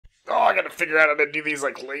to figure out how to do these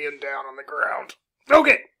like laying down on the ground.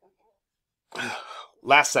 Okay.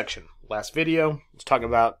 Last section, last video. Let's talk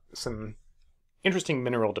about some interesting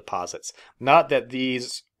mineral deposits. Not that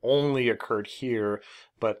these only occurred here,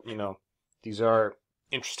 but these are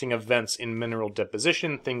interesting events in mineral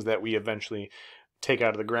deposition, things that we eventually take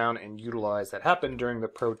out of the ground and utilize that happened during the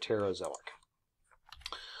Proterozoic.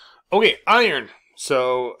 Okay, iron.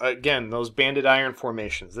 So again, those banded iron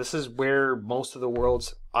formations. This is where most of the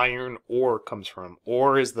world's iron ore comes from.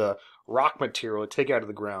 Ore is the rock material we take out of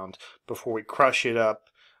the ground before we crush it up,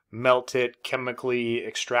 melt it, chemically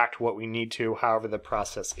extract what we need to, however the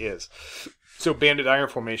process is. So banded iron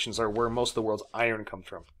formations are where most of the world's iron comes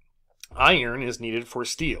from. Iron is needed for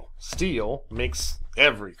steel. Steel makes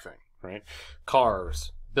everything, right?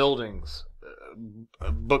 Cars, buildings,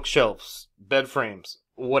 bookshelves, bed frames,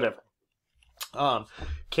 whatever.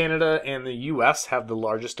 Canada and the U.S. have the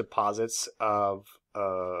largest deposits of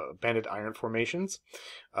banded iron formations,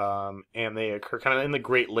 and they occur kind of in the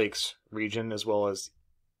Great Lakes region as well as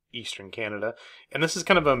Eastern Canada. And this is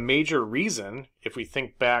kind of a major reason, if we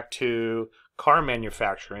think back to car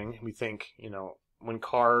manufacturing, we think, when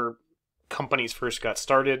car companies first got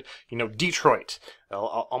started, Detroit,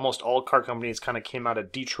 almost all car companies kind of came out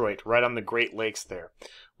of Detroit, right on the Great Lakes there.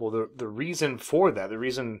 Well, the reason for that, the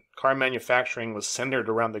reason car manufacturing was centered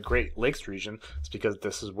around the Great Lakes region is because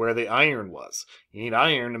this is where the iron was. You need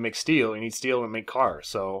iron to make steel, you need steel to make cars,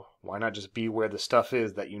 so why not just be where the stuff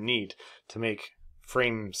is that you need to make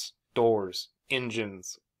frames, doors,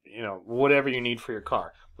 engines, whatever you need for your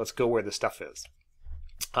car. Let's go where the stuff is.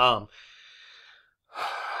 So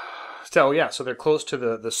they're close to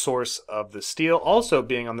the source of the steel. Also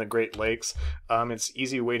being on the Great Lakes, it's an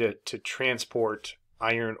easy way to transport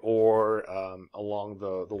iron ore along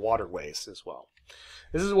the waterways as well.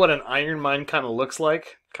 This is what an iron mine kind of looks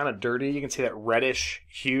like, kind of dirty. You can see that reddish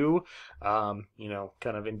hue, kind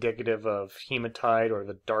of indicative of hematite or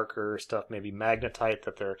the darker stuff, maybe magnetite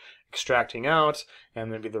that they're extracting out,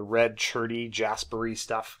 and maybe the red, cherty, jaspery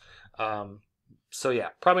stuff. So yeah,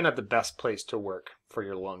 probably not the best place to work for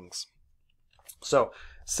your lungs. So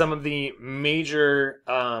some of the major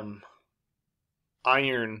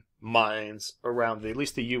iron mines around at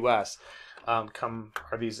least the U.S. are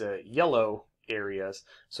these yellow areas.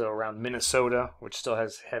 So around Minnesota, which still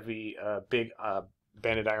has heavy, big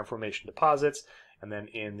banded iron formation deposits, and then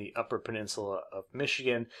in the Upper Peninsula of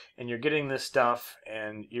Michigan. And you're getting this stuff,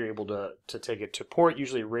 and you're able to take it to port.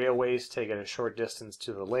 Usually railways take it a short distance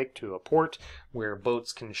to the lake, to a port, where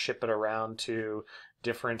boats can ship it around to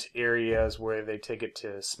different areas where they take it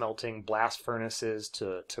to smelting blast furnaces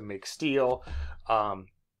to make steel.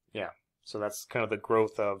 So that's kind of the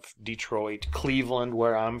growth of Detroit, Cleveland,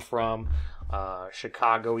 where I'm from,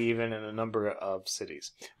 Chicago even, and a number of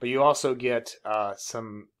cities. But you also get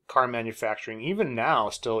some car manufacturing, even now,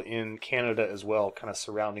 still in Canada as well, kind of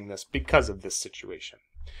surrounding this because of this situation.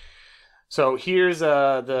 So here's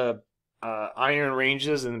the iron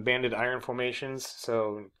ranges and banded iron formations.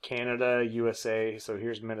 So Canada, USA, so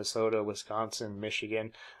here's Minnesota, Wisconsin,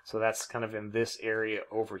 Michigan. So that's kind of in this area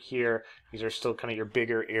over here. These are still kind of your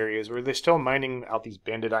bigger areas where they're still mining out these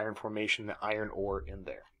banded iron formation, the iron ore in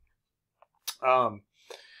there.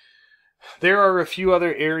 There are a few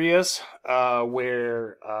other areas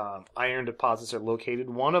where iron deposits are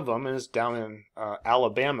located. One of them is down in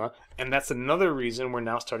Alabama, and that's another reason we're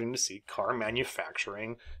now starting to see car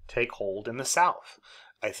manufacturing take hold in the South.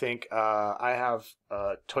 I think I have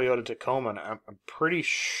a Toyota Tacoma, and I'm pretty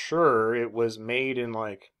sure it was made in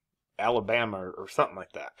like Alabama or something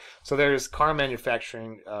like that. So there's car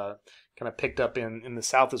manufacturing kind of picked up in the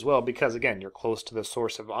South as well, because again, you're close to the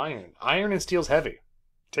source of iron. Iron and steel's heavy.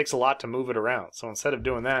 It takes a lot to move it around. So instead of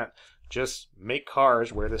doing that, just make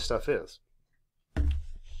cars where this stuff is.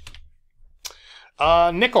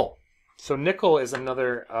 Nickel. So nickel is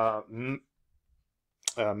another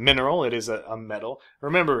mineral. It is a metal.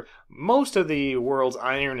 Remember, most of the world's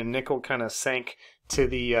iron and nickel kind of sank to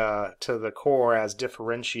the core as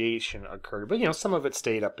differentiation occurred, but some of it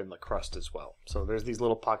stayed up in the crust as well. So there's these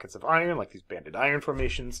little pockets of iron, like these banded iron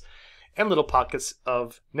formations, and little pockets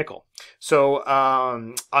of nickel. So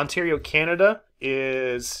Ontario, Canada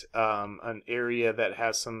is an area that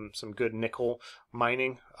has some good nickel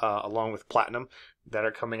mining along with platinum that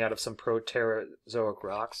are coming out of some Proterozoic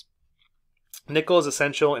rocks. Nickel is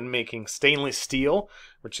essential in making stainless steel,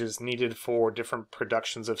 which is needed for different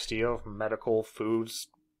productions of steel, medical, foods,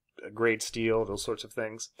 grade steel, those sorts of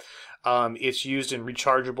things. It's used in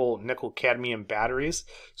rechargeable nickel-cadmium batteries.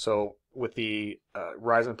 So with the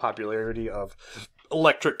rise in popularity of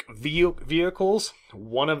electric vehicles.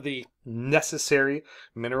 One of the necessary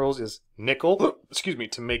minerals is nickel. Excuse me,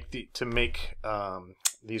 to make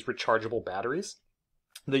these rechargeable batteries.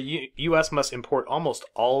 The U.S. must import almost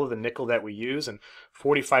all of the nickel that we use, and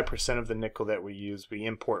 45% of the nickel that we use we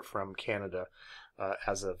import from Canada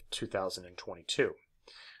as of 2022.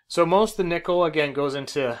 So most of the nickel, again, goes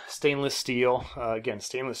into stainless steel. Again,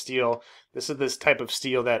 stainless steel, this is this type of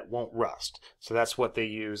steel that won't rust. So that's what they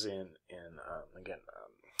use in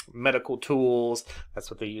medical tools.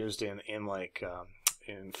 That's what they used in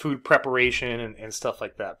food preparation and stuff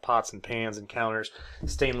like that. Pots and pans and counters,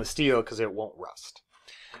 stainless steel, because it won't rust.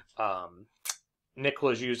 Nickel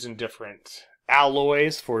is used in different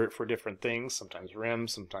alloys for different things. Sometimes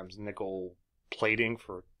rims, sometimes nickel plating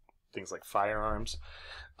for things like firearms,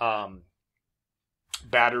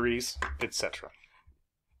 batteries, etc.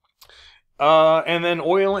 And then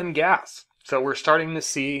oil and gas. So we're starting to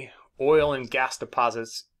see oil and gas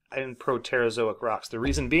deposits in Proterozoic rocks. The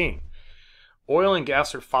reason being, oil and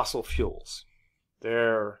gas are fossil fuels.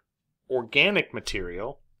 They're organic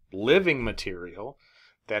material, living material,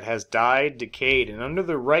 that has died, decayed, and under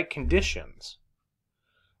the right conditions,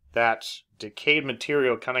 that decayed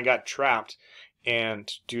material kind of got trapped, and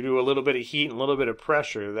due to a little bit of heat and a little bit of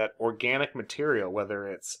pressure, that organic material, whether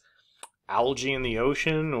it's algae in the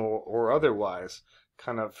ocean or otherwise,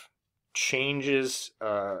 kind of changes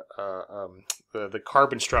the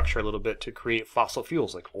carbon structure a little bit to create fossil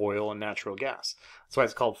fuels like oil and natural gas. That's why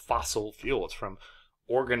it's called fossil fuel. It's from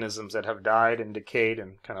organisms that have died and decayed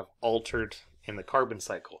and kind of altered in the carbon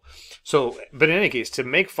cycle. So, but in any case, to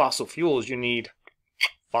make fossil fuels, you need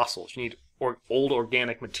fossils. You need old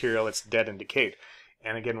organic material that's dead and decayed.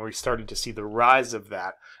 And again, we started to see the rise of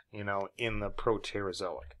that, in the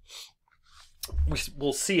Proterozoic.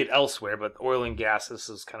 We'll see it elsewhere, but oil and gas, this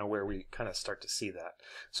is kind of where we kind of start to see that.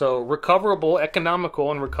 So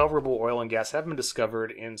economical and recoverable oil and gas have been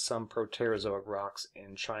discovered in some Proterozoic rocks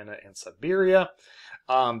in China and Siberia.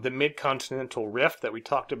 The mid-continental rift that we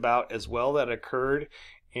talked about as well, that occurred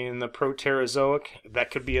in the Proterozoic,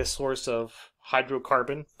 that could be a source of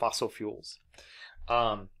hydrocarbon, fossil fuels.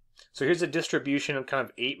 So here's a distribution of kind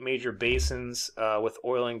of 8 major basins with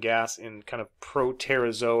oil and gas in kind of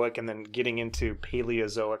Proterozoic and then getting into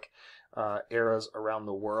Paleozoic eras around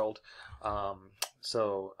the world.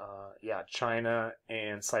 China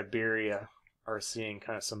and Siberia are seeing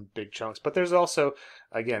kind of some big chunks. But there's also,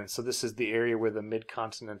 again, so this is the area where the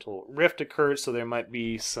mid-continental rift occurred, so there might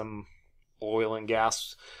be some oil and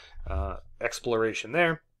gas exploration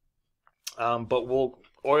there. But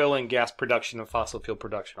oil and gas production and fossil fuel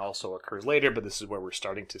production also occurs later, but this is where we're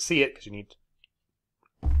starting to see it, because you need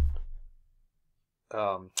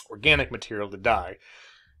organic material to die.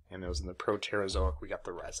 And it was in the Proterozoic we got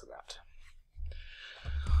the rise of that.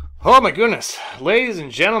 Oh my goodness, ladies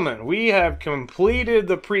and gentlemen, we have completed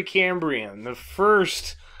the Precambrian, the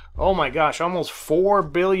first, oh my gosh, almost 4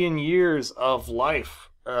 billion years of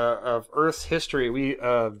life, of Earth's history,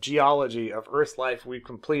 of geology, of Earth's life we've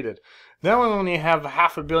completed. Now we only have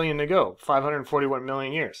 500 million to go, 541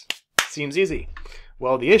 million years. Seems easy.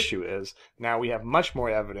 Well, the issue is now we have much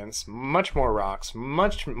more evidence, much more rocks,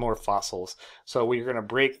 much more fossils. So we're going to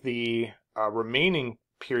break the remaining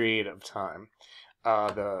period of time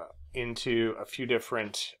into a few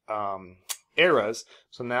different eras.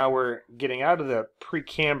 So now we're getting out of the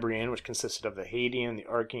Precambrian, which consisted of the Hadean, the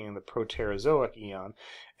Archean, and the Proterozoic eon,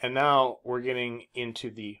 and now we're getting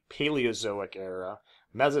into the Paleozoic era,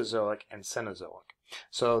 Mesozoic, and Cenozoic.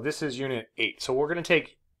 So this is Unit 8. So we're going to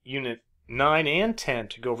take Unit 9 and 10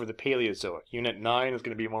 to go over the Paleozoic. Unit 9 is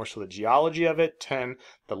going to be more so the geology of it, 10,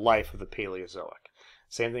 the life of the Paleozoic.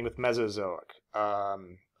 Same thing with Mesozoic.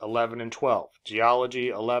 11 and 12. Geology,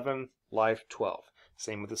 11. Life, 12.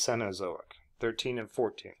 Same with the Cenozoic. 13 and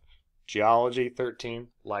 14. Geology, 13.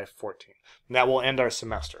 Life, 14. And that will end our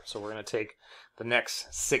semester. So we're going to take the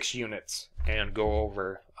next 6 units and go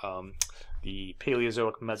over the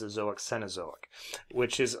Paleozoic, Mesozoic, Cenozoic,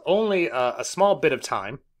 which is only a small bit of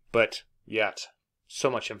time, but yet so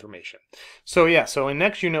much information. So yeah, so in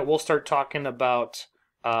next unit we'll start talking about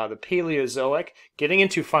the Paleozoic, getting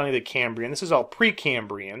into finally the Cambrian. This is all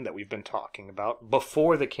Precambrian that we've been talking about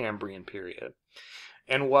before the Cambrian period.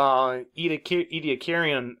 And while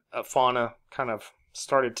Ediacaran fauna kind of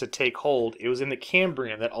started to take hold, it was in the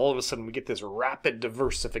Cambrian that all of a sudden we get this rapid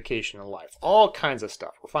diversification in life. All kinds of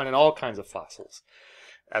stuff. We're finding all kinds of fossils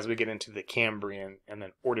as we get into the Cambrian, and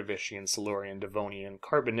then Ordovician, Silurian, Devonian,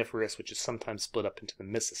 Carboniferous, which is sometimes split up into the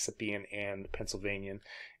Mississippian and the Pennsylvanian,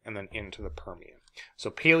 and then into the Permian. So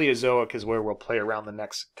Paleozoic is where we'll play around the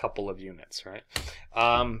next couple of units, right?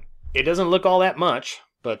 It doesn't look all that much,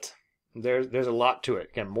 but There's a lot to it.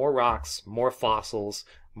 Again, more rocks, more fossils,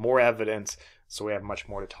 more evidence, so we have much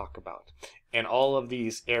more to talk about. And all of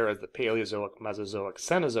these eras, the Paleozoic, Mesozoic,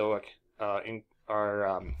 Cenozoic,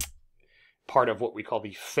 are part of what we call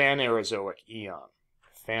the Phanerozoic eon.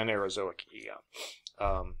 Phanerozoic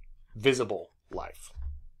eon. Visible life.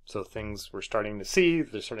 So things we're starting to see,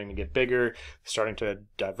 they're starting to get bigger, starting to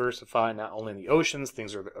diversify, not only in the oceans,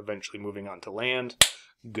 things are eventually moving on to land.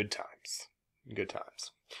 Good times. Good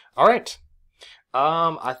times. All right.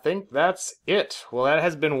 I think that's it. Well, that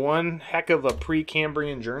has been one heck of a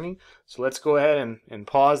pre-Cambrian journey. So let's go ahead and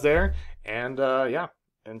pause there. And yeah,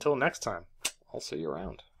 until next time, I'll see you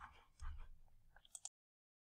around.